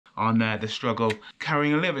on the struggle,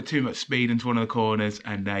 carrying a little bit too much speed into one of the corners,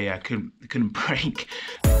 and yeah, couldn't brake.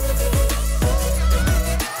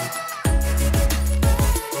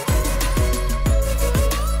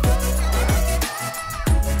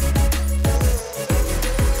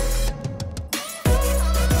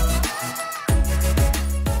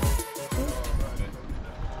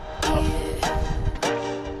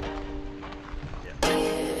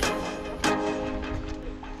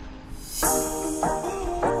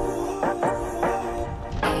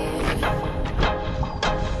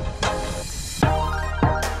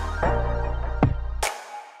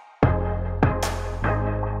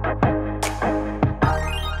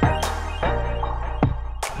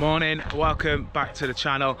 Morning, welcome back to the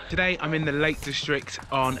channel. Today I'm in the Lake District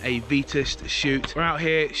on a Vetist shoot. We're out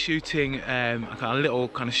here shooting a little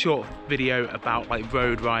kind of short video about like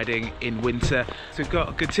road riding in winter. So we've got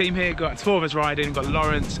a good team here, got 4 of us riding. We've got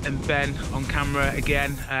Lawrence and Ben on camera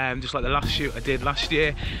again, just like the last shoot I did last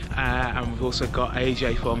year. And we've also got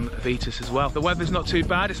AJ from Vetist as well. The weather's not too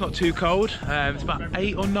bad, it's not too cold. It's about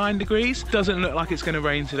 8 or 9 degrees. Doesn't look like it's gonna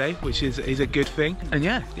rain today, which is a good thing. And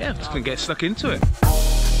yeah, just gonna get stuck into it.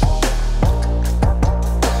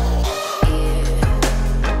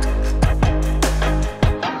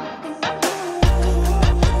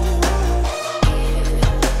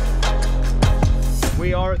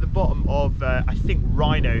 We are at the bottom of, I think,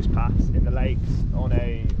 Rhino's Pass in the lakes on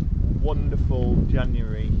a wonderful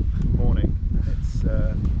January morning. It's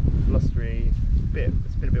blustery, it's been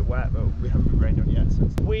a bit wet, but we haven't been rained on yet. So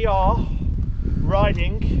we are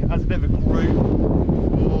riding as a bit of a group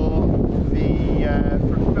for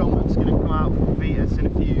a film that's going to come out from Vetist in a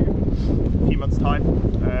few months' time,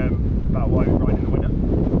 about why we ride in the winter.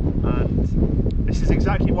 And this is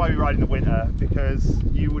exactly why we ride in the winter, because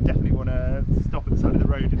you would definitely want to stop at the side of the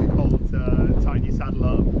road in the cold to tighten your saddle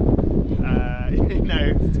up, you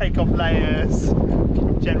know, take off layers,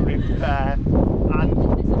 generally prepare, and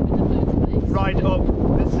ride up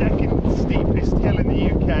the second steepest hill in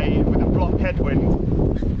the UK with a block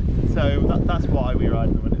headwind. So that's why we ride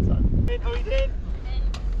in the winter time. How we did?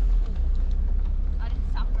 I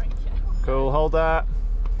didn't separate you. Cool, hold that.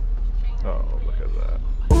 Oh, look at that.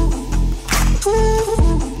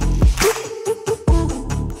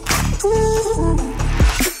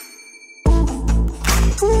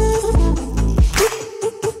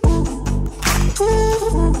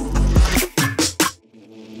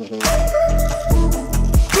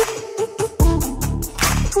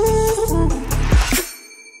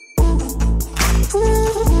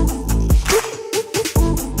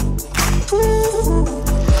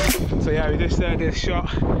 So yeah, we just did a shot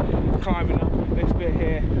climbing up this bit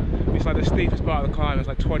here. It's like the steepest part of the climb. It's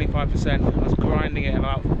like 25%. I was grinding it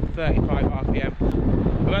about 35 RPM.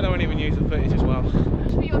 I bet I won't even use the footage as well.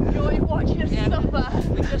 We enjoy watching us suffer.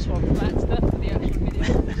 We just want flat stuff for the actual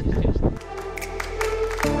video. This is just...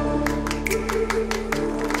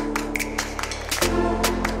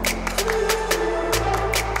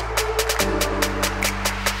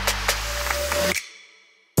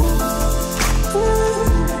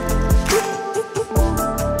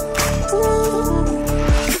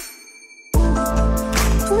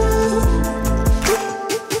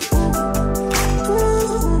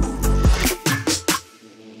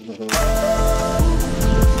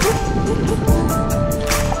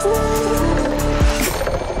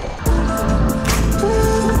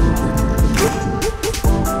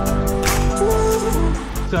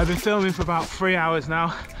 So I've been filming for about 3 hours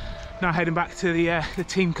now. Now heading back to the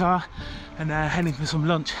team car and heading for some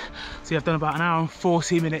lunch. So I've done about 1 hour and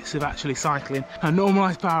 40 minutes of actually cycling. A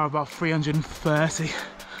normalised power of about 330.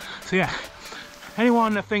 So yeah,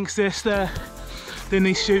 anyone that thinks doing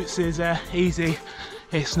these shoots is easy,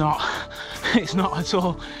 it's not. It's not at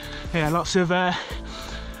all. Yeah, lots of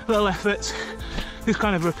little efforts. This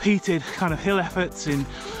kind of repeated kind of hill efforts and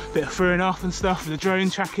a bit of throwing off and stuff, the drone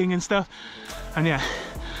tracking and stuff. And yeah,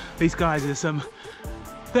 these guys are some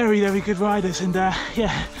very good riders, and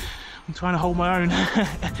yeah, I'm trying to hold my own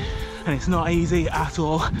and it's not easy at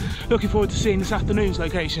all. Looking forward to seeing this afternoon's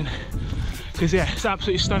location, because yeah, it's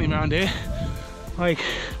absolutely stunning around here. Like,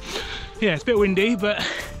 yeah, it's a bit windy, but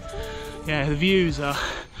yeah, the views are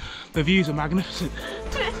magnificent.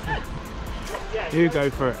 You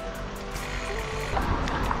go for it.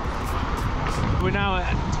 We're now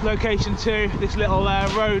at location 2, this little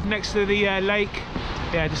road next to the lake.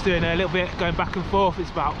 Yeah, just doing a little bit, going back and forth. It's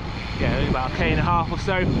about, yeah, only about 1.5 km or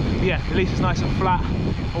so. But yeah, at least it's nice and flat,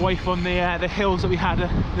 away from the hills that we had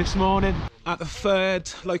this morning. At the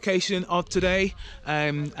 3rd location of today,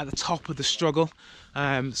 at the top of the struggle.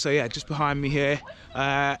 So yeah, just behind me here,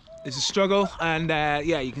 there's a struggle, and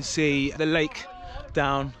yeah, you can see the lake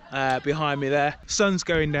down behind me there. Sun's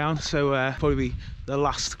going down, so probably the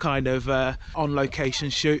last kind of on location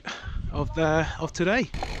shoot of today.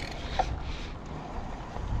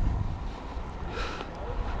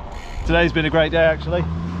 Today's been a great day actually.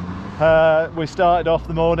 We started off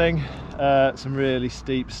the morning, some really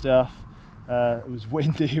steep stuff. It was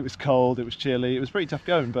windy, it was cold, it was chilly, it was pretty tough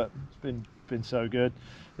going, but it's been so good.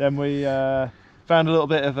 Then we found a little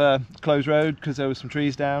bit of a closed road because there was some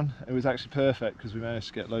trees down. It was actually perfect because we managed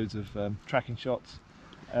to get loads of tracking shots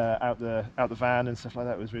out the van and stuff like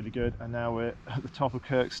that. It was really good. And now we're at the top of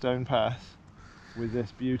Kirkstone Pass with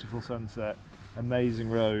this beautiful sunset, amazing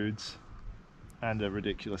roads, and a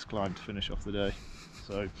ridiculous climb to finish off the day.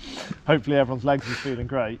 So hopefully everyone's legs are feeling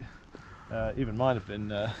great. Even mine have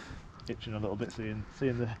been itching a little bit seeing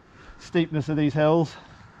the steepness of these hills.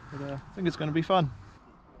 But I think it's going to be fun.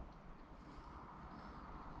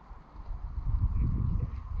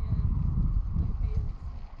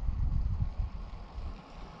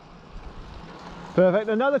 Perfect.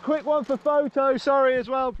 Another quick one for photo, sorry as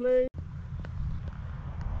well, please.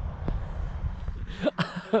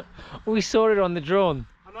 We saw it on the drone.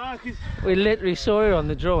 I know, We literally saw it on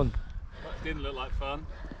the drone. that didn't look like fun.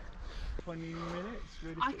 20 minutes,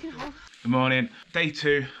 really. I can hold. Good morning. Day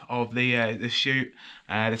 2 of the shoot.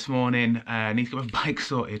 This morning, I need to get my bike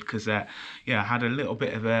sorted because yeah, I had a little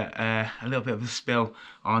bit of a spill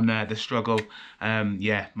on the struggle.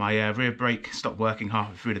 Yeah, my rear brake stopped working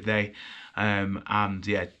halfway through the day, and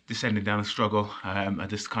yeah, descending down a struggle. I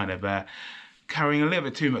just kind of carrying a little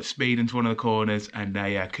bit too much speed into one of the corners, and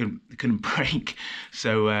yeah, couldn't brake,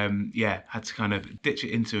 so yeah, had to kind of ditch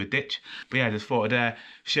it into a ditch. But yeah, I just thought I'd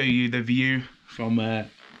show you the view from our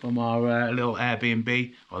little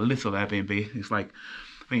Airbnb, or little Airbnb. It's like,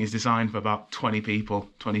 I think it's designed for about 20 people,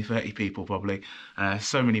 30 people probably.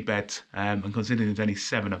 So many beds, and considering there's only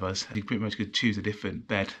 7 of us, you pretty much could choose a different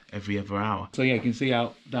bed every other hour. So yeah, you can see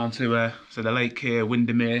out down to so the lake here,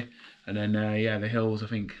 Windermere. And then, yeah, the hills, I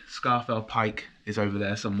think Scarfell Pike is over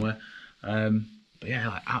there somewhere. But yeah,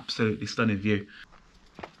 like, absolutely stunning view.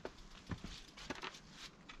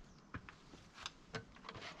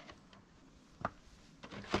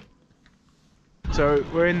 So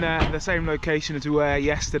we're in the same location as we were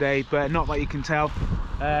yesterday, but not like you can tell.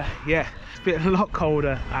 Yeah, it's a lot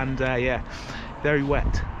colder and yeah, very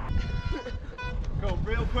wet. Cool,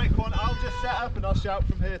 real quick one. I'll just set up and I'll shout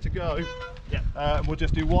from here to go. Yeah. We'll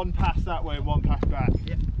just do one pass that way and one pass back.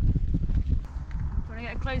 Yeah. Do you want to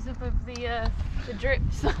get a close up of the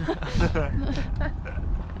drips?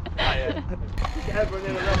 Yeah. Get everyone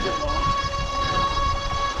in a little bit more.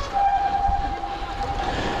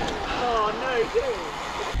 Oh no, dude!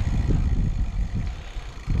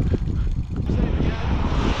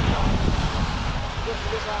 Just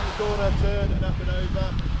around the corner, turn and up and over,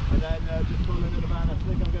 and then just pull into the van. I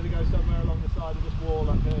think I'm going to go somewhere along the side of this wall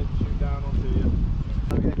up here and shoot down onto you.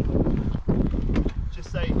 Okay.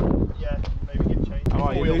 Just say, yeah, maybe get changed. How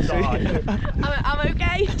are you, Lucy? I'm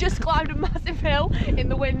okay. Just climbed a massive hill in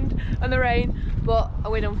the wind and the rain, but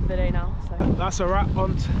we're done for the day now. So That's a wrap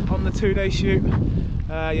on the 2-day shoot.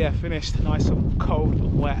 Yeah, finished nice and cold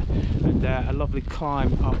and wet, and a lovely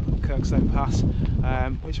climb up Kirkstone Pass,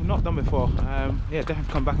 which I've not done before. Yeah,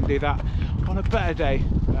 definitely come back and do that on a better day.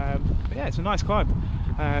 But yeah, it's a nice climb.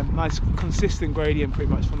 Nice consistent gradient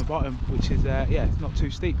pretty much from the bottom, which is yeah, it's not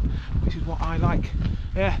too steep, which is what I like.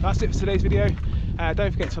 Yeah, that's it for today's video.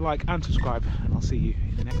 Don't forget to like and subscribe, and I'll see you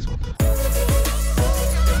in the next one.